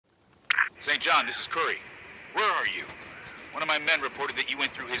St. John, this is Curry. Where are you? One of my men reported that you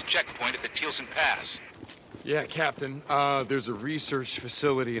went through his checkpoint at the Tealson Pass. Yeah, Captain. There's a research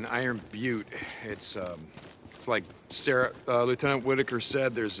facility in Iron Butte. It's like Lieutenant Whitaker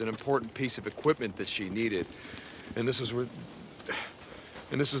said, there's an important piece of equipment that she needed. And this was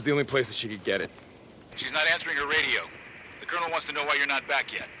the only place that she could get it. She's not answering her radio. The Colonel wants to know why you're not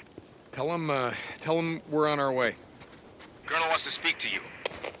back yet. Tell him we're on our way. Colonel wants to speak to you.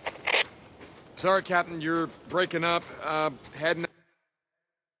 Sorry, Captain, you're breaking up. Heading...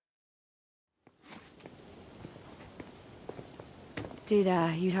 Did,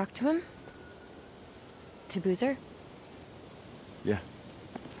 you talk to him? To Boozer? Yeah.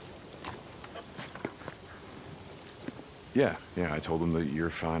 Yeah, I told him that you're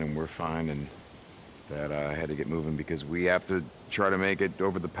fine and we're fine, and that I had to get moving because we have to try to make it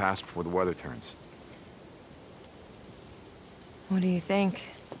over the pass before the weather turns. What do you think?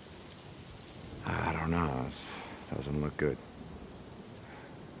 I don't know. It doesn't look good.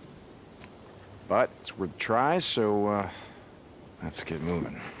 But it's worth a try, so, let's get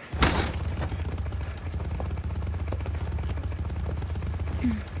moving.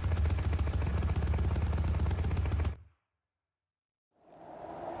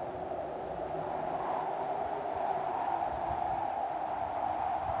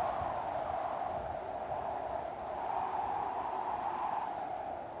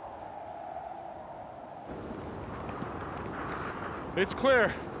 It's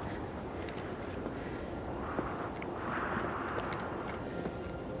clear.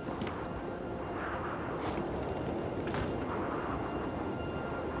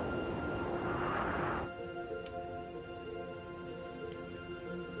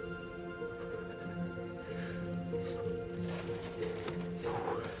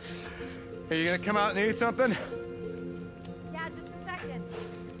 Are you gonna come out and eat something? Yeah, just a second.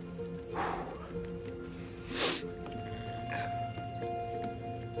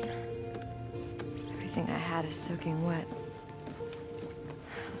 Everything I had is soaking wet.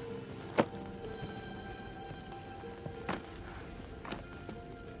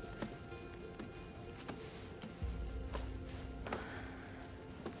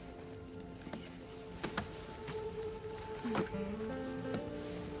 Excuse me.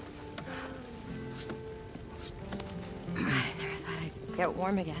 I never thought I'd get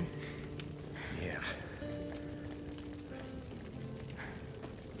warm again. Yeah.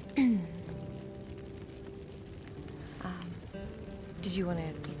 Did you want to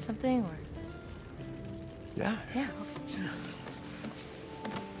eat something, or? Yeah? Yeah.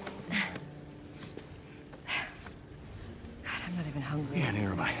 God, I'm not even hungry. Yeah,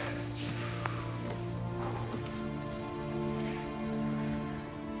 neither am I.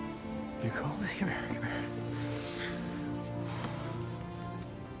 You cold? Come here, come here.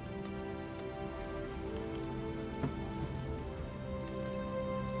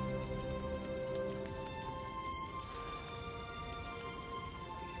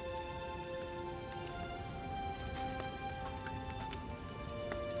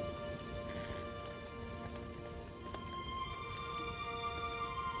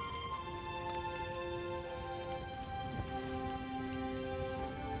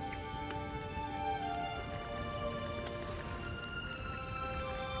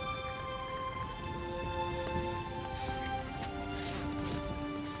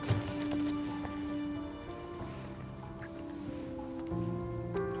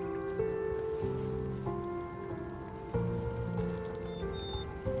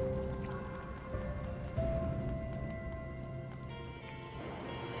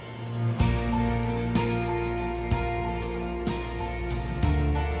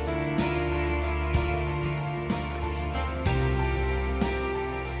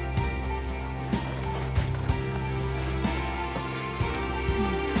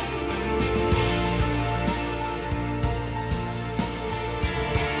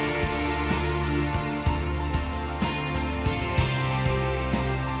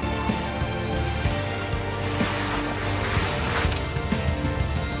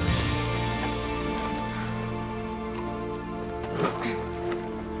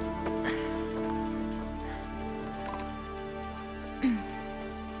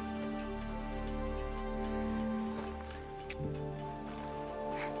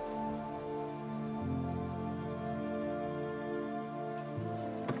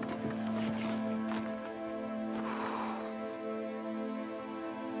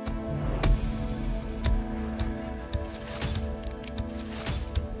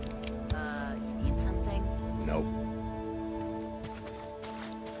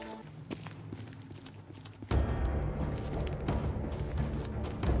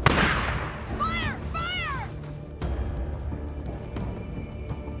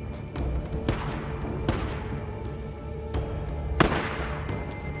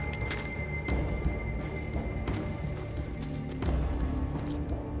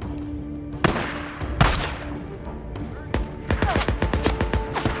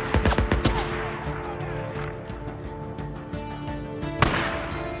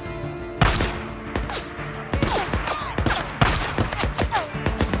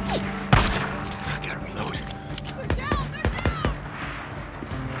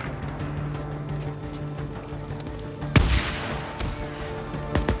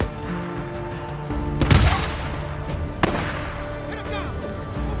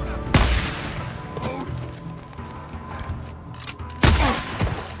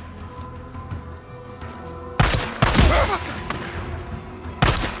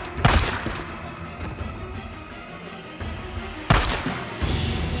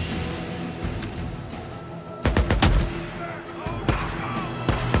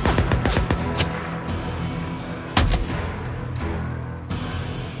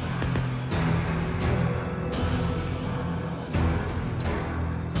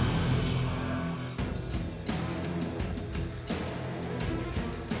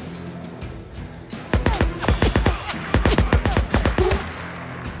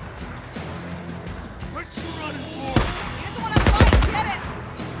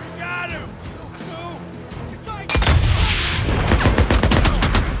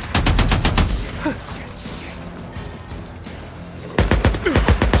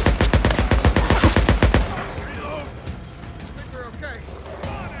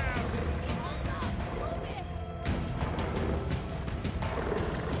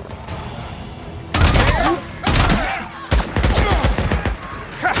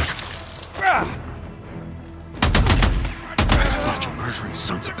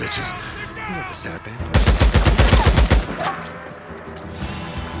 bitches. You let the setup in.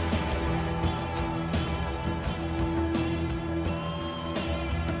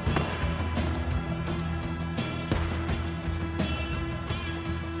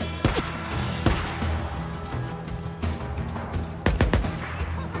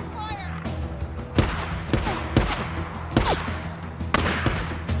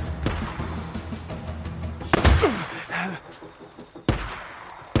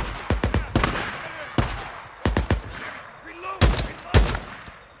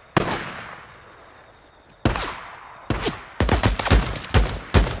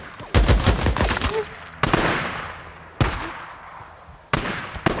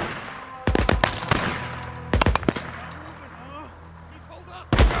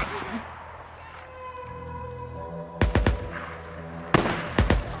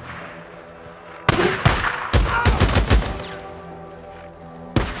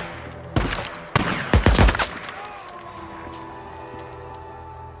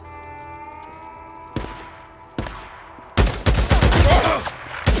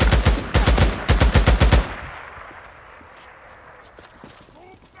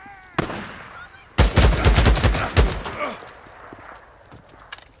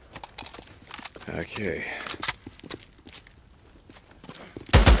 Okay.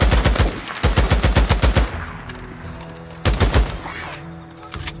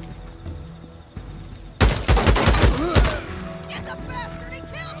 Get the bastard! He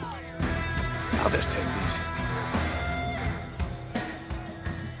killed us! I'll just take these.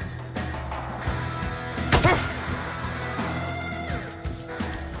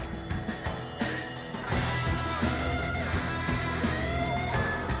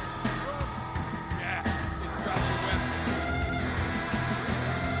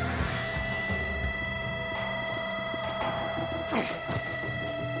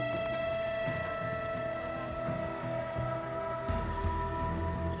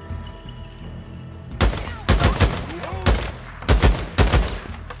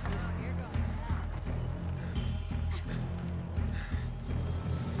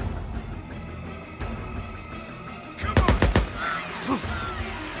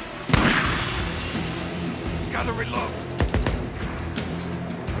 Gotta reload.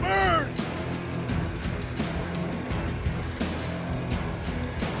 Burn!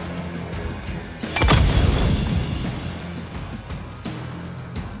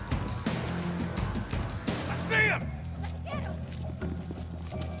 I see him! Let's get him!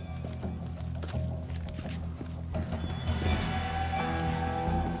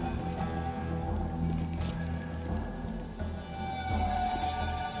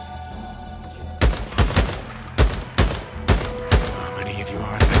 How many of you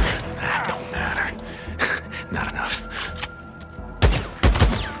are there? That don't matter. Not enough.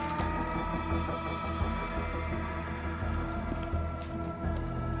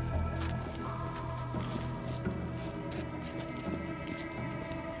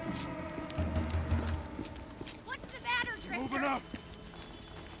 What's the matter, Drifter? Moving up.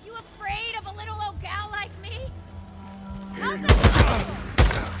 You afraid of a little old gal like me?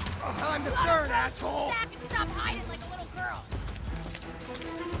 Time to turn, asshole! Back and stop hiding like a little girl.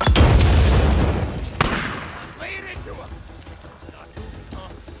 Lay it into him!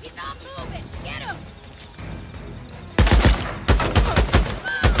 He's not moving. Get him!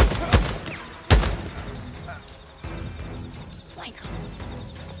 Flank him.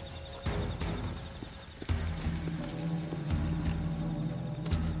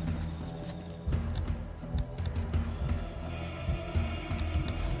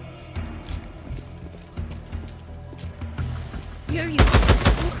 Here you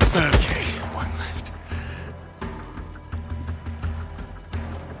Okay, one left.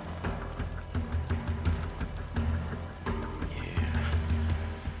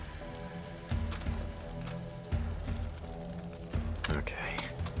 Yeah. Okay.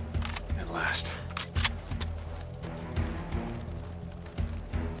 At last.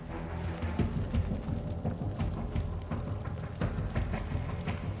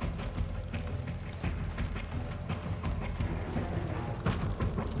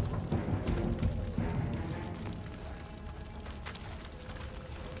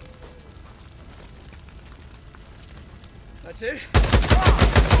 That's it?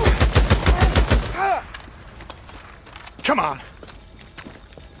 Come on!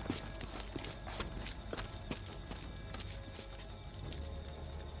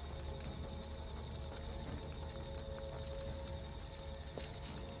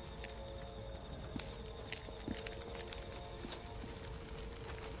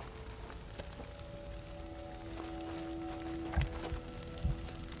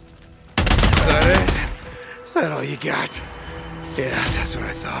 Is that all you got? Yeah, that's what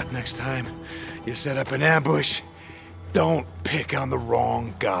I thought. Next time you set up an ambush, don't pick on the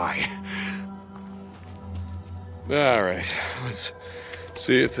wrong guy. All right, let's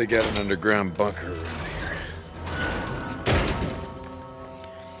see if they got an underground bunker around here.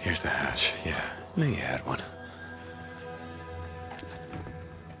 Here's the hatch. Yeah, they had one.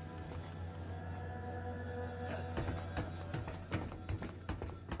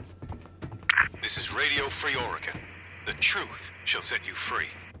 This is Radio Free Oregon. The truth shall set you free.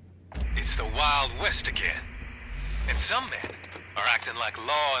 It's the Wild West again. And some men are acting like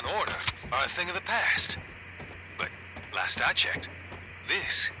law and order are a thing of the past. But last I checked,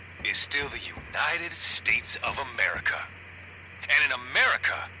 this is still the United States of America. And in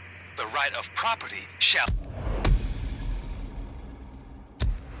America, the right of property shall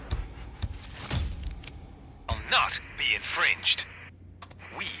not be infringed.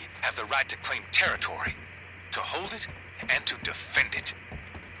 We have the right to claim territory, to hold it, and to defend it.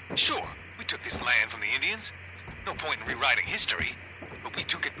 Sure, we took this land from the Indians. No point in rewriting history, but we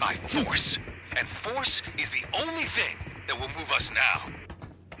took it by force. And force is the only thing that will move us now.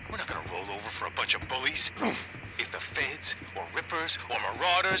 We're not gonna roll over for a bunch of bullies. If the feds, or rippers, or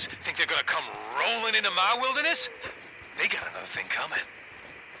marauders think they're gonna come rolling into my wilderness, they got another thing coming.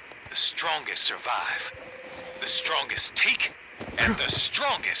 The strongest survive. The strongest take, and the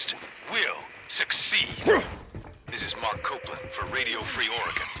strongest will succeed. This is Mark Copeland for Radio Free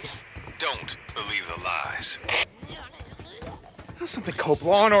Oregon. Don't believe the lies. That's something Cope.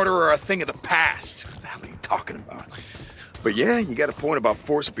 Law and order are a thing of the past. What the hell are you talking about? But yeah, you got a point about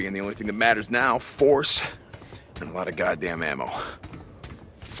force being the only thing that matters now. Force and a lot of goddamn ammo.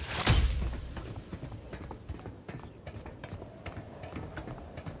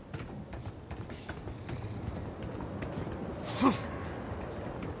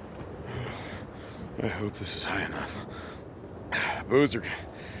 I hope this is high enough. Boozer,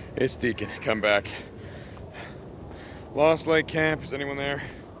 it's Deacon. Come back. Lost Lake Camp, is anyone there?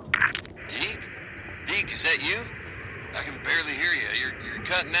 Deke? Deke, is that you? I can barely hear you. You're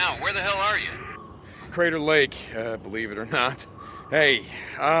cutting out. Where the hell are you? Crater Lake, believe it or not. Hey,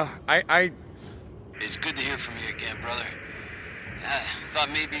 I... It's good to hear from you again, brother. I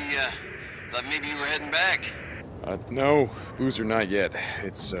thought maybe you were heading back. No, Boozer, not yet.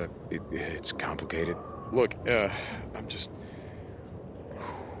 It's complicated. Look, I'm just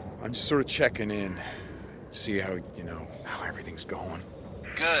sort of checking in, see how everything's going.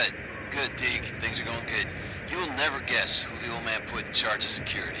 Good, Deke. Things are going good. You'll never guess who the old man put in charge of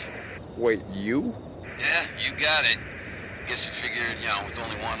security. Wait, you? Yeah, you got it. Guess he figured, with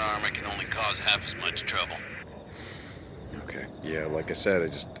only one arm, it can only cause half as much trouble. Okay. Yeah, like I said, I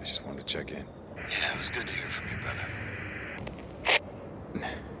just wanted to check in. Yeah, it was good to hear from you, brother.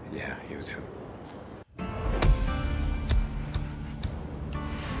 Yeah, you too.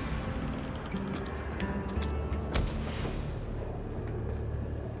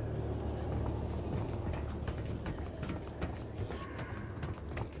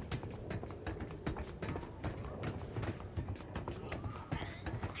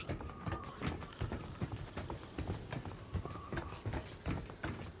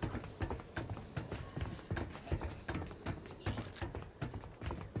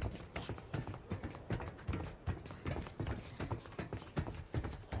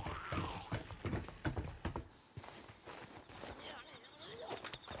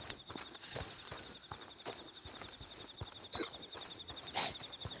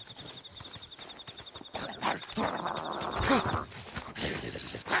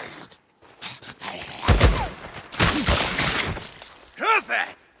 Who's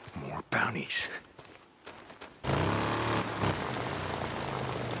that? More bounties.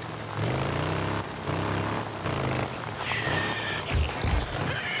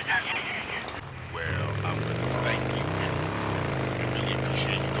 Well, I'm gonna thank you anyway. I really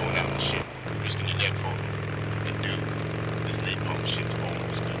appreciate you going out and shit, risking your neck for me. And dude, this napalm shit's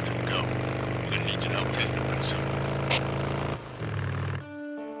almost good to go. We're gonna need you to help test it pretty soon.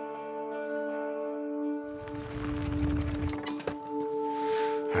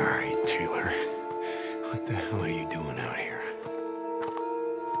 All right, Taylor. What the hell are you doing out here?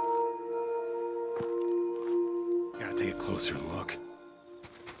 Gotta take a closer look.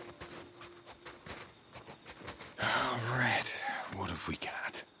 All right, what have we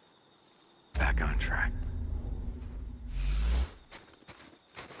got? Back on track.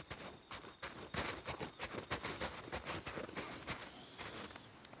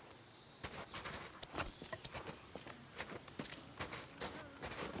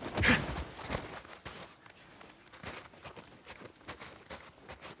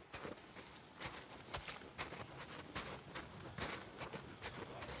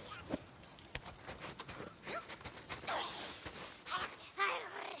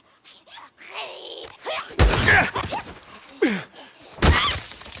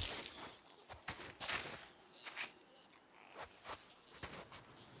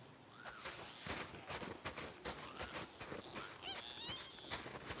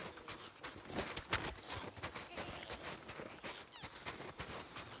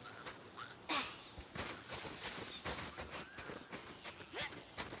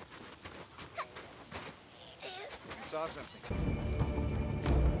 saw something.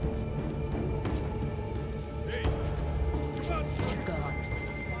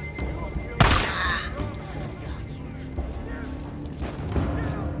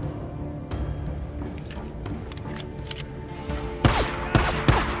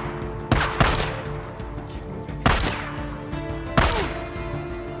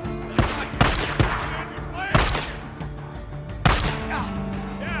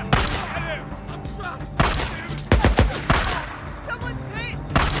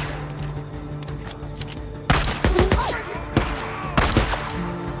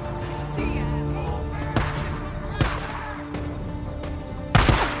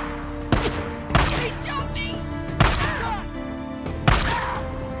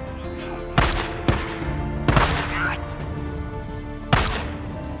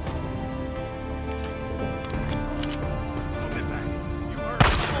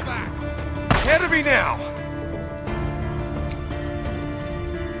 Ahead of me now!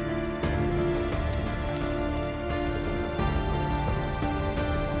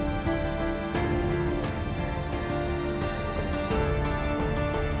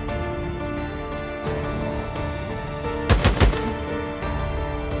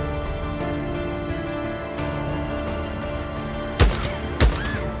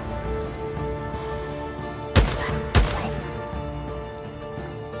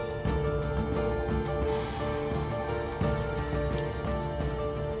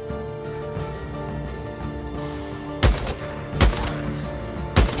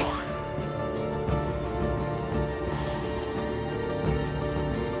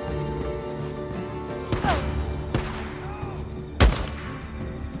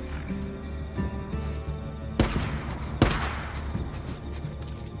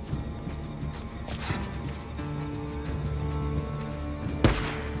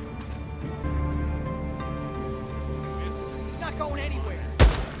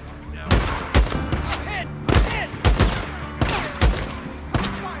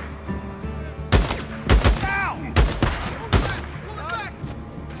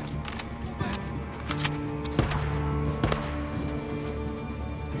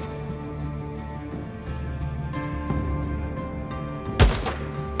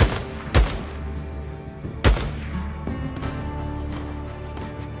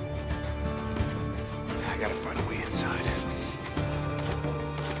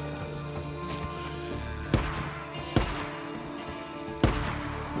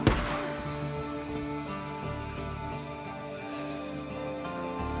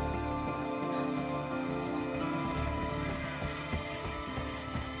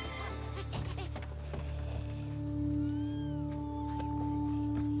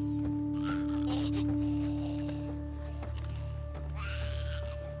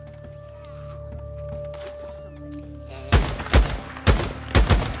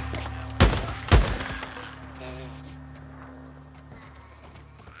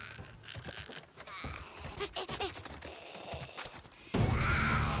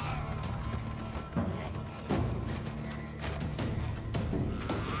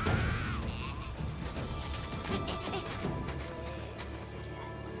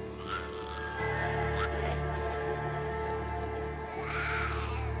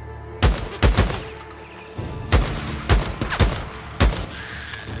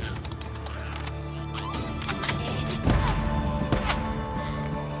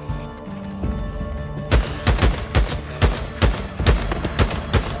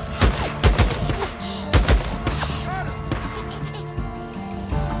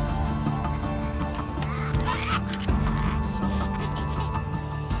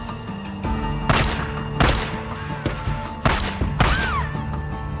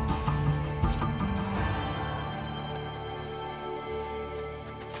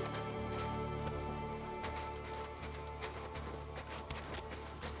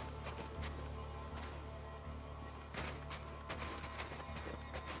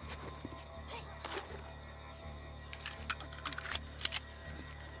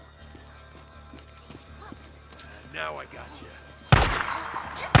 Now I got you.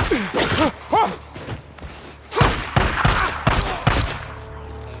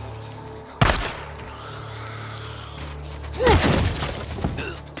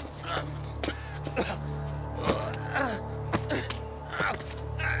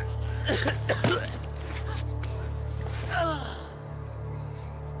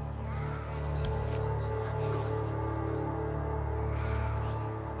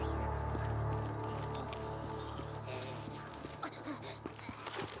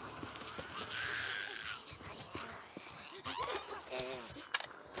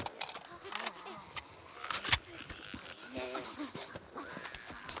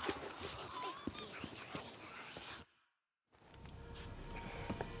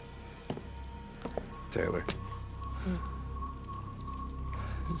 Taylor.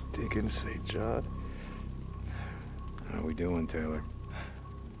 It's Deacon St. John. How we doing, Taylor?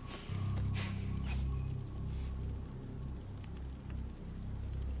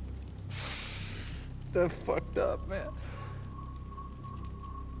 That fucked up, man.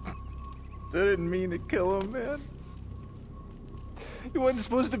 They didn't mean to kill him, man. He wasn't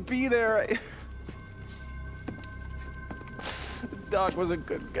supposed to be there. The doc was a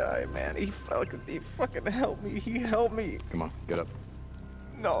good guy, man. He fucking helped me. He helped me. Come on, get up.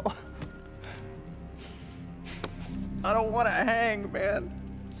 No. I don't want to hang, man.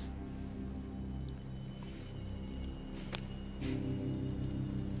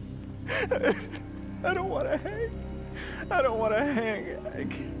 I don't want to hang. I don't want to hang.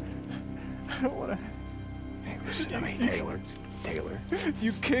 I don't want to. Hey, listen to me, Taylor. Taylor.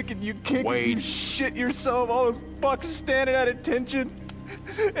 You kick and you kick Wade. and you shit yourself. All those fucks standing at attention.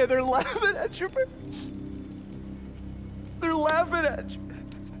 And they're laughing at you. They're laughing at you.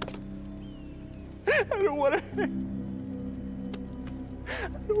 I don't want to hang. I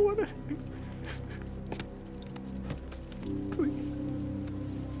don't want to hang.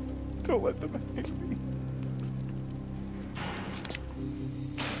 Please. Don't let them hang me.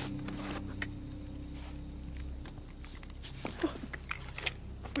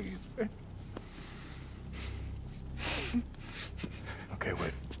 Please, man. Okay,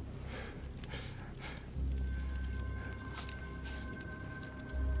 wait.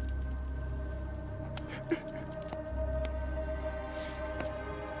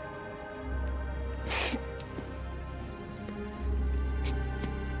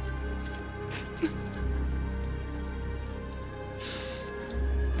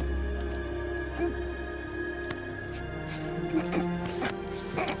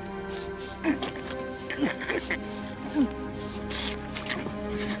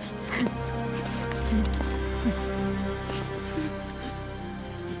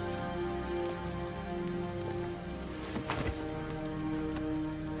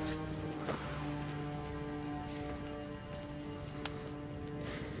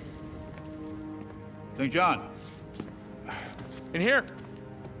 St. John. In here.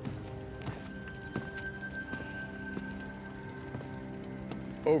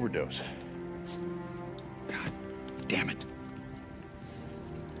 Overdose. God damn it.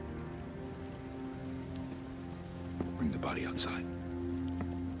 Bring the body outside.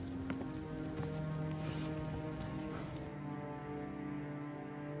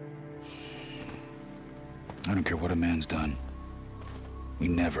 I don't care what a man's done. We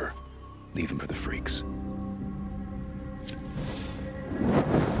never leave him for the freaks.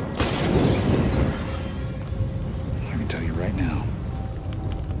 I can tell you right now,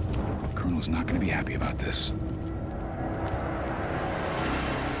 the Colonel's not going to be happy about this.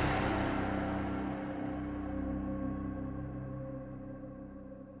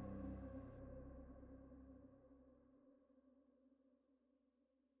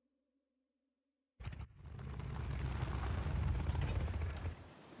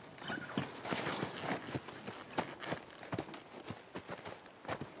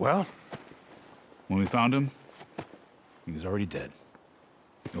 Well? When we found him, he was already dead.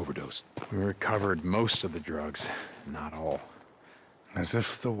 Overdosed. We recovered most of the drugs, not all. As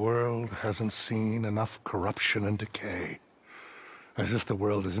if the world hasn't seen enough corruption and decay. As if the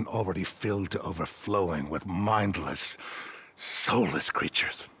world isn't already filled to overflowing with mindless, soulless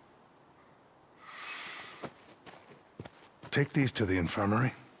creatures. Take these to the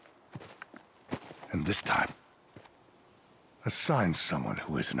infirmary. And this time, assign someone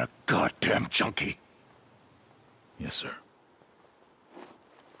who isn't a goddamn junkie. Yes, sir.